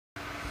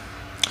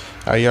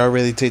Are y'all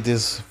really take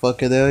this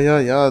fucking L,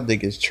 y'all? Y'all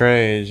niggas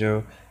trash,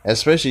 yo.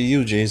 Especially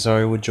you, Jay.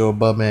 Sorry, with your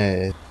bum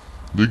ass.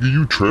 Nigga,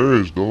 you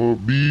trash,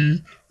 dog.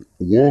 Me,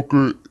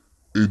 Walker,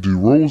 and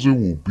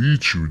DeRozan will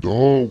beat you,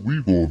 dog.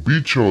 We gonna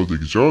beat y'all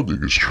niggas. Y'all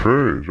niggas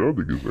trash. Y'all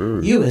niggas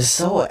ass. You is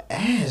so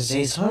ass,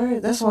 Jay. Sorry.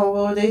 That's why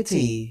we're on AT.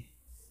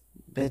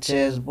 Bitch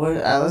ass boy.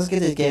 Let's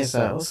get this game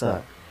started. What's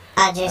up?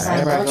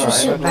 Jason, don't you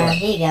shoot, bro.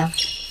 Here you go.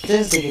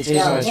 This nigga Jason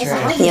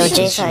trash. Yo,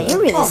 Jason,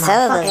 you really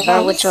selling us,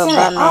 bro, with your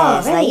bum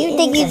ass. Like, you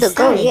think you the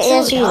GOAT. Your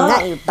ass, you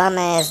not, you bum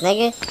ass,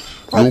 nigga.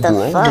 What the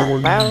fuck,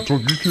 bro?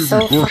 You can't So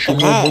be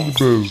fucking ass.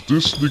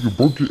 This nigga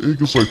broke your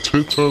ankles like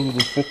 10 times in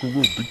the fucking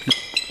room.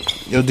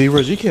 Yo,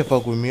 D-Rose, you can't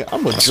fuck with me.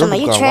 I'm a Shama,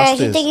 dribble you guy. trash. Watch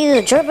You this. think you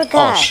the dribble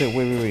guy? Oh, shit.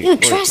 Wait. You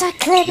trash. I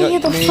clip you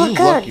the man, fuck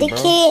you up, lucky,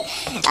 dickhead.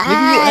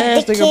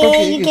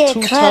 Nigga, You get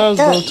clapped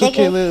up,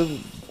 nigga.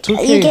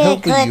 2K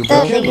helping you,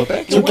 bro. You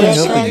 2K get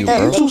helping you,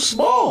 clapped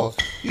bro. up.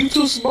 You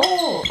too small.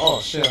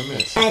 Oh, shit, I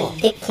missed.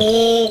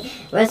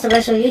 Dickhead.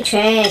 Russell, you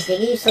trash,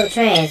 nigga. You so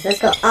trash. Let's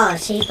go. Oh,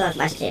 shit, he blocked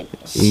my shit.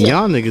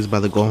 Y'all niggas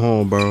about to go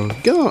home, bro.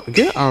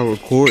 Get our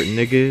record,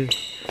 nigga.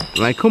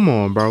 Like, come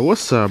on, bro.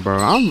 What's up, bro?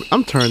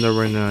 I'm turned up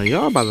right now.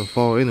 Y'all about to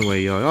fall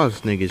anyway, y'all. Y'all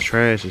just niggas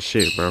trash and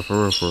shit, bro. For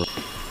real.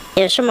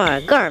 Yo,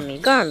 Shamar, guard me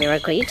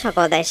right quick. You talk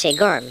all that shit,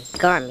 guard me.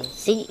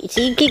 See,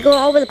 you keep going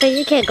over the place.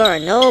 You can't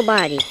guard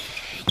nobody.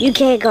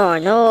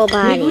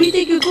 Nigga, where you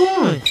think you're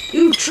going?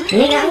 You trash.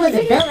 Nigga, I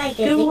wasn't built like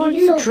this. Nigga,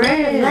 you so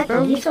trash, fucking lucky.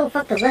 bro. You so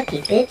fucking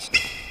lucky, bitch.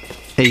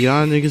 Hey,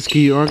 y'all niggas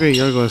keep arguing.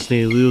 Y'all gonna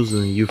stay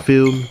losing. You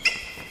feel me?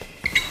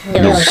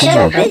 Yo, shut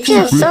up, bitch.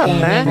 What's up,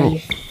 man? Oh. You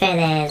fat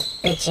ass,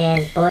 bitch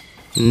ass boy.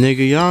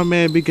 Nigga, y'all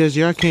mad because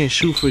y'all can't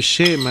shoot for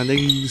shit, man. Nigga,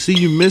 you see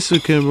you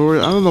missing Kimber.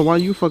 I don't know why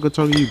you fucking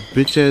talking, you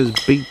bitch ass,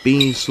 baked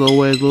bean,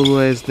 slow ass, little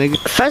ass nigga.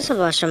 First of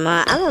all,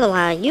 Shamar, I don't know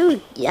why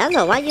you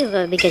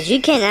because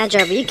you cannot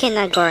drive, you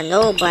cannot guard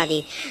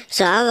nobody.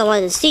 So I don't know why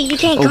to see you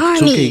can't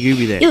guard me. 2K give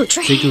you that. You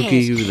trash. 2K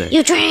give you that.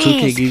 You trash.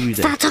 2K give you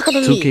that. Stop talking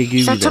to me. 2K give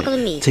you Stop that. talking to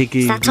me. Take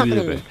it. Stop talking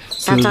to me.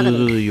 Stop talking to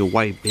me. You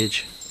white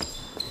bitch.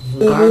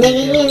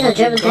 Nigga, you ain't no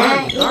dribble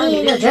guy. Nigga, you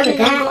ain't no dribble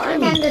guy.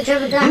 I'm the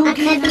dribble guy. I'm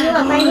clapping you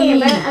up right here,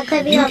 bro. I'm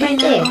clapping you up right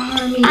there.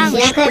 I'm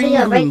clapping you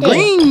up right there.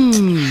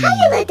 How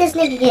you let this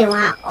nigga get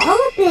wide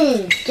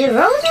open?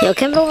 DeRozan? Yo,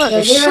 Kimber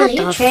Walker, shut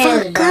the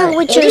fuck up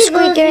with your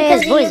squeaky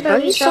ass voice, bro.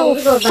 You so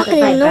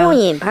fucking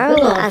annoying, bro.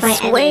 I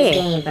swear.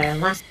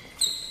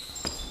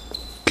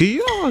 Can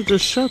y'all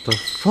just shut the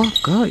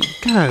fuck up?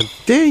 God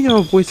damn,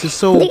 your voice is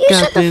so Nigga,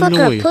 shut the goddamn fuck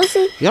annoying. up,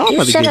 pussy. Y'all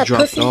about to Shut get up,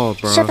 dropped pussy.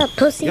 off, bro. Shut up,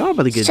 pussy. Y'all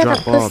about to get Shut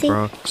dropped up, off, pussy.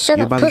 bro. Shut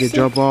You up, about to get pussy.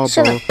 dropped off,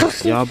 Shut bro. up,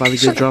 pussy. Y'all about to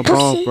Shut get up, dropped pussy.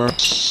 off, bro.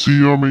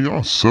 See, I mean,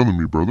 y'all selling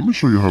me, bro. Let me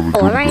show you how we do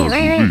it. Right.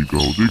 There you go.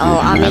 Oh,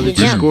 I made you You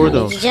jump. scored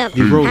though. Jump.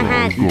 You rolled.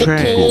 Haha, You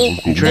trash.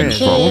 dickhead. You trash.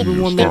 Dickhead.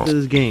 Warm me after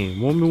this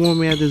game. Warm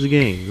me after this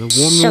game.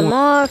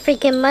 Shamar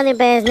freaking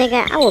Moneybags,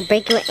 nigga. I will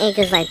break your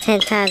ankles like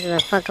 10 times in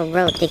the fucking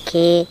road,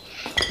 dickhead.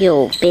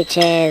 Yo, bitch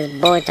ass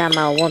boy talking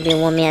about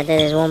 1v1 after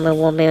this,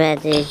 1v1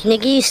 after this.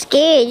 Nigga, you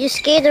scared. You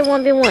scared of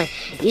 1v1.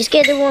 You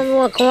scared of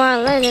 1v1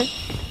 Kawhi Leonard.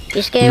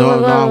 You scared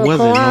of 1v1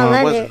 Kawhi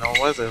Leonard. No, I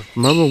wasn't.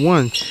 Number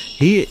one,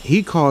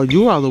 he called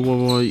you out of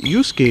 1v1.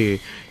 You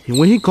scared. And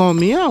when he called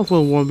me out for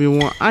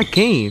 1v1, I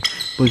came.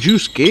 But you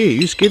scared.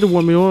 You scared of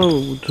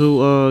 1v1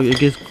 to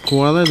against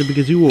Kawhi Leonard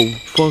because he will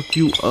fuck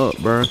you up,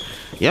 bro.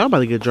 Y'all about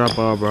to get dropped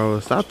off,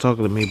 bro. Stop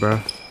talking to me, bro.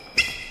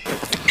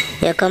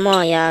 Yo, come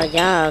on,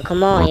 y'all.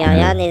 Come on, y'all.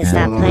 Y'all need to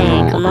stop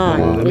playing. Come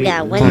on. We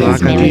gotta win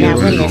this, man. We gotta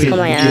win this. Come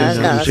on, y'all.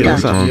 Let's go.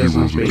 Let's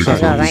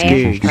go. Right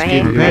here.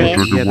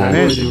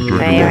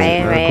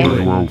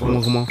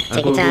 Come on.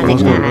 Take your time.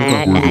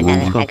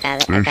 I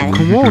got it.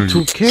 Come on,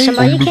 2K.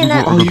 Shamar, you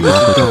cannot. Oh, you missed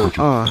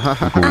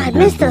the I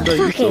missed the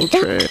fucking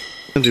dunk.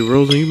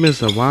 DeRozan, you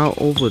missed a wild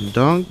over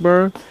dunk,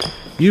 bro.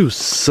 You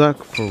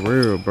suck for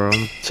real, bro.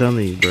 I'm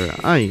telling you, bro.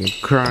 I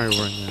ain't crying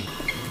right now.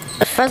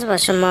 First of all,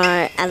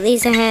 Shamar, at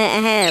least I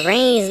had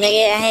rings,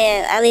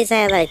 nigga. At least I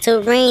had like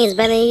 2 rings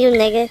better than you,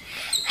 nigga.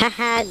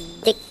 Haha,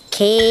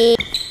 dickhead.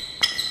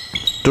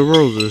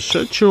 DeRozan,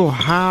 shut your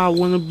high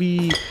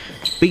wannabe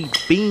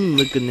baked bean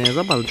looking ass. I'm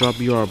about to drop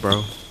you off,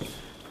 bro.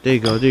 There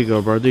you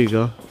go, bro. There you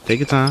go.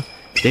 Take your time.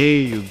 There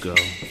you go.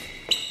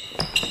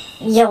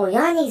 Yo,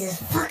 y'all niggas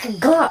fucking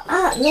go up,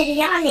 nigga.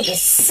 Y'all niggas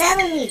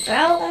selling me,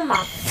 bro. Oh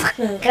my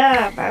fucking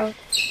god, bro.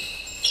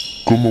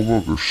 Come on,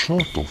 Walker.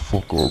 Shut the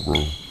fuck up,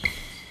 bro.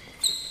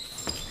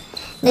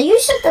 Now you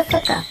shut the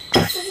fuck up,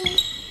 pussy.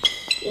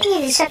 You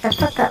need to shut the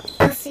fuck up,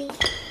 pussy.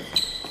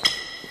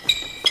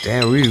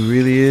 Damn, we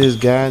really is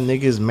guy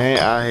niggas man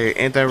out here.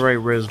 Ain't that right,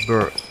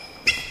 Westbrook?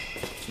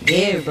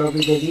 Yeah, bro,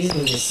 because these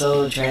niggas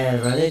so trash,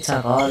 bro. They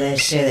talk all that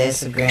shit on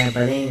Instagram,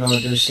 but they ain't gonna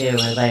do shit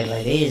with life.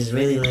 Like, they is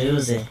really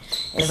losing.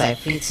 It's like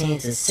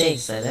 15-6,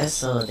 so that's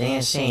so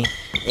damn shame.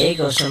 There you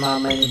go,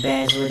 Shamar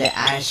Moneybags with the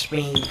ice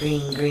cream,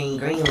 green,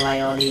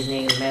 like all these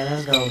niggas, man.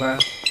 Let's go, bro.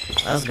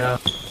 Let's go.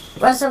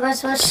 Russell,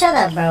 shut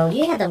up, bro.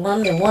 You had to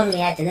 1v1 me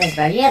after this,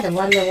 bro. You had to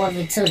 1v1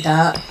 me too,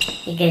 dog.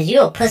 Because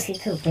you a pussy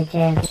too, bitch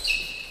ass.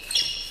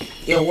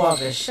 Yo,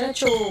 Walker, shut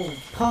your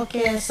punk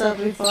ass up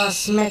before I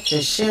smack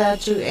the shit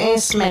out you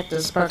and smack the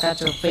spark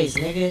out your face,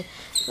 nigga.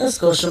 Let's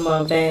go,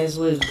 Shamar bags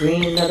with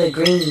green, another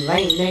green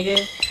light,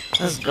 nigga.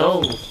 Let's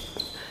go.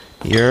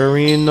 You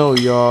already know,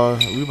 y'all.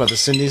 We about to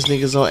send these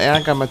niggas on air.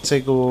 I got my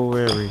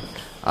takeover ready.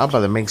 I'm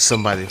about to make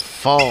somebody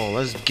fall.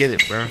 Let's get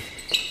it, bro.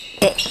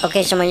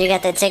 Okay, Shamar, you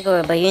got that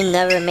takeover, but you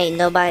never made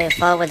nobody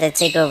fall with that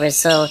takeover,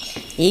 so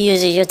you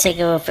using your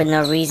takeover for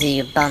no reason,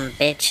 you bum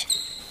bitch.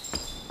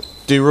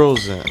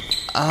 DERAZON,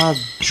 I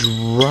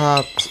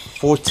dropped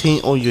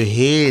 14 on your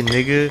head,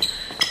 nigga.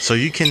 So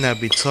you cannot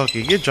be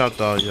talking. Get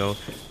dropped off, yo.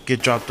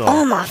 Get dropped off.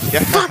 Oh my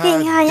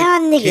fucking god,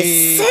 y'all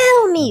niggas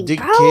sell me,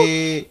 bro.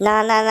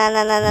 Nah.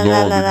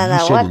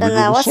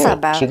 What's up,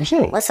 bro?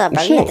 What's up,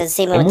 bro? You have to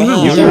see me with the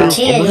hand.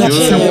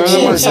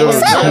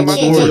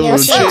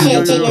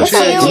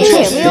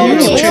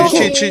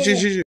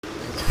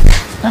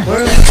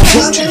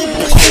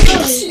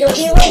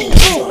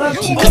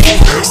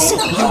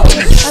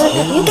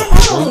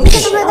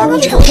 Let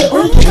me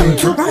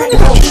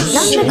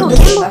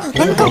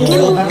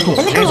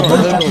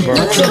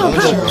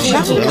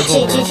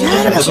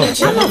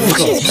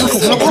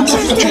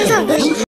go.